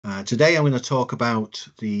Today I'm going to talk about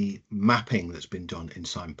the mapping that's been done in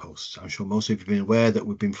Signposts. I'm sure most of you have been aware that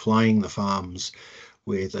we've been flying the farms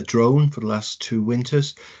with a drone for the last 2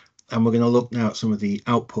 winters, and we're going to look now at some of the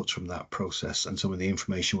outputs from that process and some of the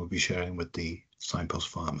information we'll be sharing with the Signpost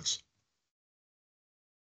farmers.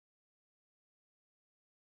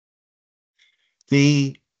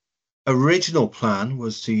 The original plan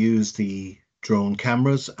was to use the drone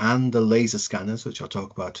cameras and the laser scanners, which I'll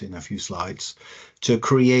talk about in a few slides, to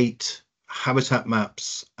create habitat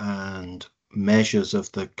maps and measures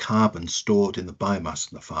of the carbon stored in the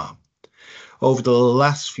biomass in the farm. Over the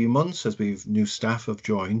last few months, as new staff have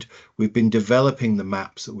joined, we've been developing the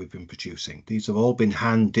maps that we've been producing. These have all been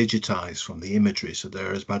hand digitized from the imagery, so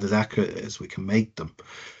they're about as accurate as we can make them.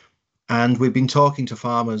 And we've been talking to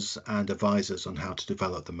farmers and advisors on how to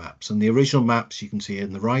develop the maps. And the original maps you can see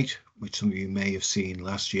in the right, which some of you may have seen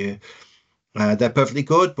last year, they're perfectly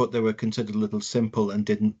good, but they were considered a little simple and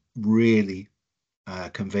didn't really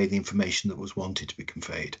convey the information that was wanted to be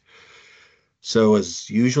conveyed. So as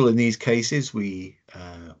usual in these cases, we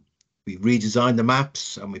redesigned the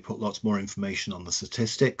maps and we put lots more information on the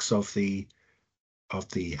statistics of the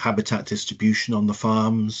habitat distribution on the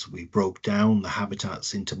farms. We broke down the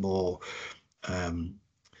habitats into more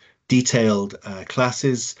detailed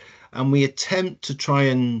classes, and we attempt to try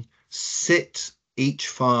and sit each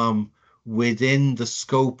farm within the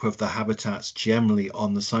scope of the habitats generally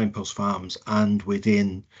on the Signpost farms and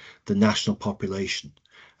within the national population.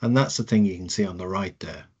 And that's the thing you can see on the right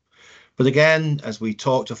there. But again, as we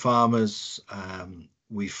talk to farmers,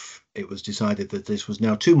 it was decided that this was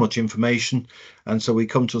now too much information, and so we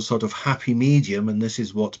come to a sort of happy medium, and this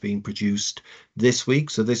is what's being produced this week.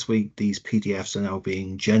 So this week these PDFs are now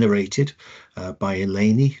being generated by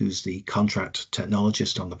Eleni, who's the contract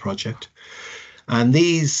technologist on the project, and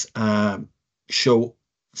these show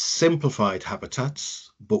simplified habitats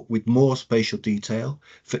but with more spatial detail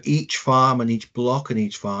for each farm and each block and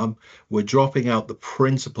each farm. We're dropping out the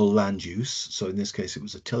principal land use, so in this case it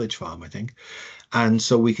was a tillage farm, I think, and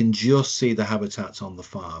so we can just see the habitats on the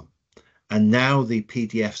farm. And now the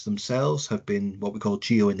PDFs themselves have been what we call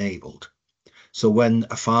geo-enabled. So when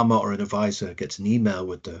a farmer or an advisor gets an email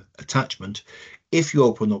with the attachment, if you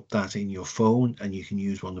open up that in your phone, and you can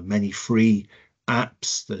use one of many free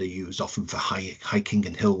apps that are used often for hiking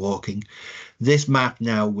and hill walking, this map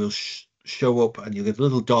now will show up, and you'll get a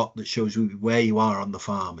little dot that shows you where you are on the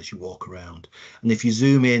farm as you walk around. And if you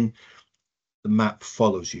zoom in, the map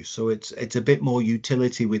follows you. So it's a bit more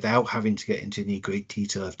utility without having to get into any great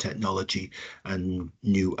detail of technology and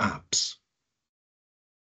new apps.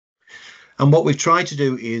 And what we've tried to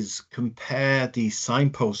do is compare the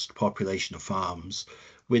Signpost population of farms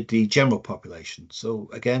with the general population. So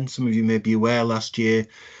again, some of you may be aware last year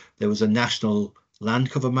there was a national land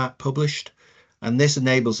cover map published, and this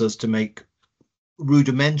enables us to make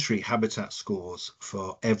rudimentary habitat scores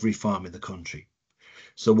for every farm in the country.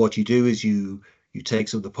 So what you do is you take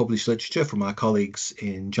some of the published literature from our colleagues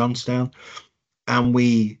in Johnstown, and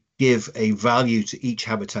we give a value to each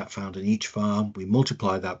habitat found in each farm. We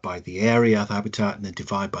multiply that by the area of the habitat and then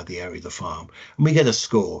divide by the area of the farm, and we get a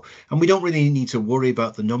score. And we don't really need to worry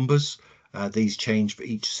about the numbers. These change for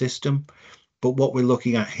each system. But what we're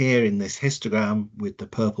looking at here in this histogram with the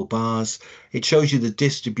purple bars, it shows you the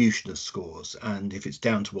distribution of scores. And if it's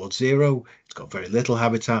down towards 0, it's got very little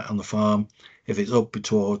habitat on the farm. If it's up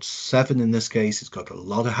towards 7 in this case, it's got a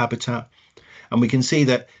lot of habitat. And we can see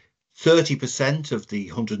that 30% of the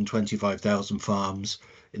 125,000 farms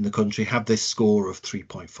in the country have this score of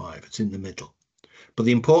 3.5. It's in the middle. But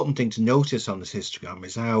the important thing to notice on this histogram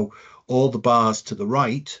is how all the bars to the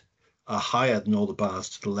right are higher than all the bars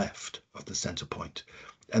to the left of the center point.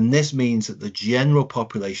 And this means that the general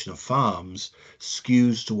population of farms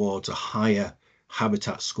skews towards a higher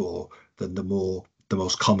habitat score than the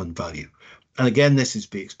most common value. And again, this is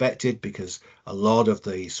to be expected because a lot of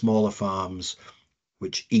the smaller farms,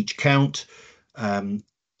 which each count,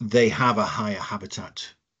 they have a higher habitat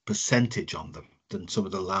percentage on them than some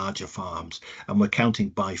of the larger farms, and we're counting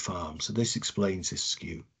by farm. So this explains this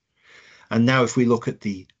skew. And now if we look at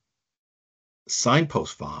the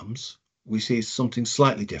Signpost farms, we see something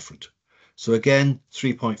slightly different. So again,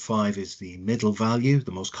 3.5 is the middle value,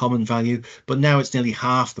 the most common value, but now it's nearly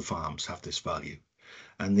half the farms have this value.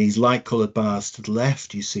 And these light coloured bars to the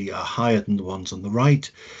left, you see, are higher than the ones on the right.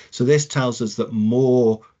 So this tells us that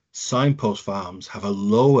more Signpost farms have a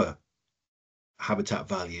lower habitat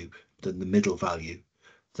value than the middle value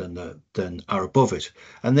than are above it.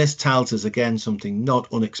 And this tells us again something not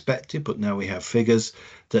unexpected, but now we have figures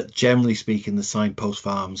that generally speaking the Signpost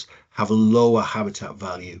farms have a lower habitat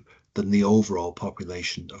value than the overall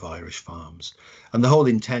population of Irish farms. And the whole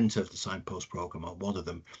intent of the Signpost programme, or one of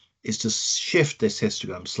them, is to shift this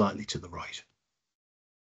histogram slightly to the right.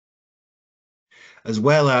 As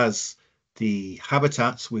well as the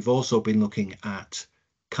habitats, we've also been looking at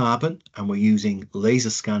carbon, and we're using laser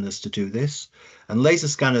scanners to do this. And laser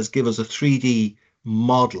scanners give us a 3D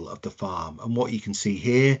model of the farm. And what you can see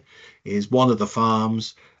here is one of the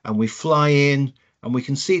farms, and we fly in and we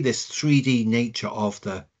can see this 3D nature of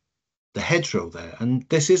the hedgerow there. And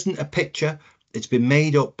this isn't a picture. It's been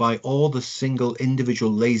made up by all the single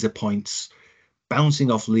individual laser points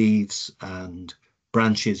bouncing off leaves and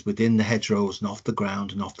branches within the hedgerows and off the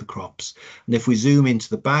ground and off the crops. And if we zoom into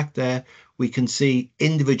the back there, we can see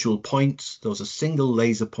individual points. Those are single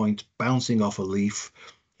laser points bouncing off a leaf.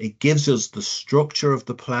 It gives us the structure of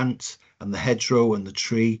the plant and the hedgerow and the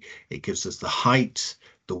tree. It gives us the height,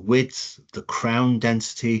 the width, the crown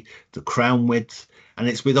density, the crown width. And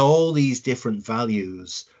it's with all these different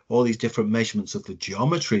values, all these different measurements of the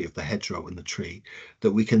geometry of the hedgerow and the tree,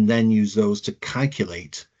 that we can then use those to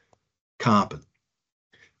calculate carbon.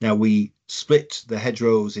 Now, we split the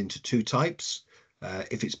hedgerows into two types.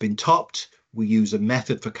 If it's been topped, we use a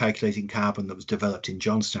method for calculating carbon that was developed in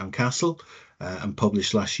Johnstown Castle and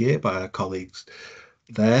published last year by our colleagues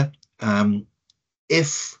there.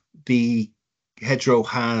 If the hedgerow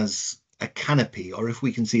has a canopy, or if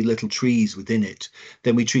we can see little trees within it,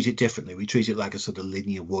 then we treat it differently. We treat it like a sort of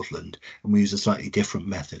linear woodland, and we use a slightly different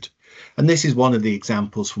method. And this is one of the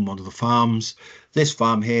examples from one of the farms. This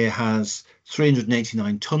farm here has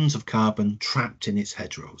 389 tons of carbon trapped in its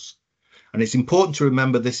hedgerows. And it's important to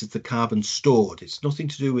remember this is the carbon stored. It's nothing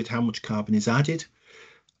to do with how much carbon is added.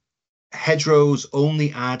 Hedgerows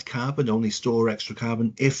only add carbon, only store extra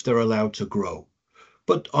carbon if they're allowed to grow.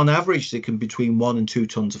 But on average, they can be between 1 and 2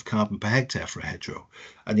 tons of carbon per hectare for a hedgerow.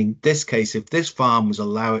 And in this case, if this farm was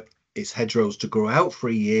allowed its hedgerows to grow out for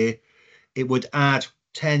a year, it would add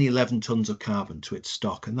 10, 11 tons of carbon to its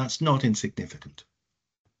stock, and that's not insignificant.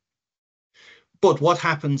 But what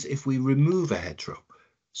happens if we remove a hedgerow?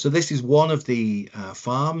 So this is one of the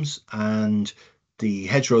farms, and the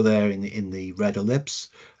hedgerow there in the red ellipse,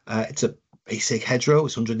 it's a basic hedgerow.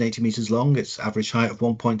 It's 180 meters long. Its average height of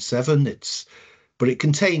 1.7. But it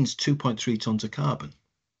contains 2.3 tons of carbon.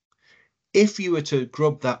 If you were to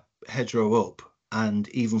grub that hedgerow up and,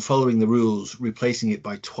 even following the rules, replacing it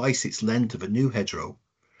by twice its length of a new hedgerow,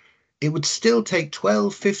 it would still take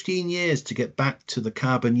 12, 15 years to get back to the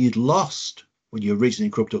carbon you'd lost when you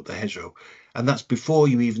originally grubbed up the hedgerow. And that's before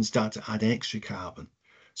you even start to add extra carbon.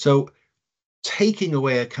 So taking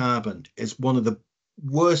away a carbon is one of the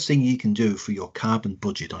worst things you can do for your carbon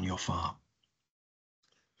budget on your farm.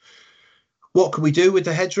 What can we do with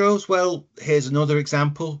the hedgerows? Well, here's another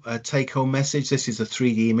example, a take-home message. This is a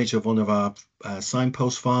 3D image of one of our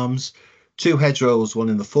signpost farms. 2 hedgerows, one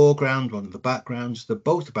in the foreground, one in the background. They're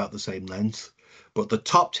both about the same length, but the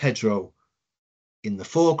topped hedgerow in the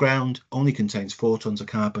foreground only contains 4 tons of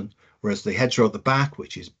carbon, whereas the hedgerow at the back,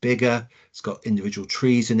 which is bigger, it's got individual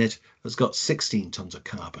trees in it, has got 16 tons of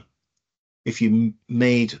carbon. If you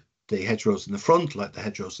made the hedgerows in the front like the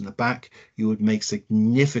hedgerows in the back, you would make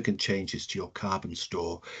significant changes to your carbon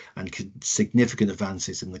store and significant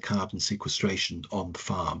advances in the carbon sequestration on the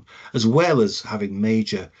farm, as well as having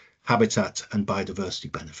major habitat and biodiversity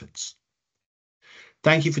benefits.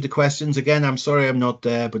 Thank you for the questions. Again, I'm sorry I'm not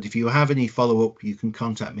there, but if you have any follow-up, you can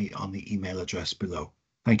contact me on the email address below.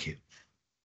 Thank you.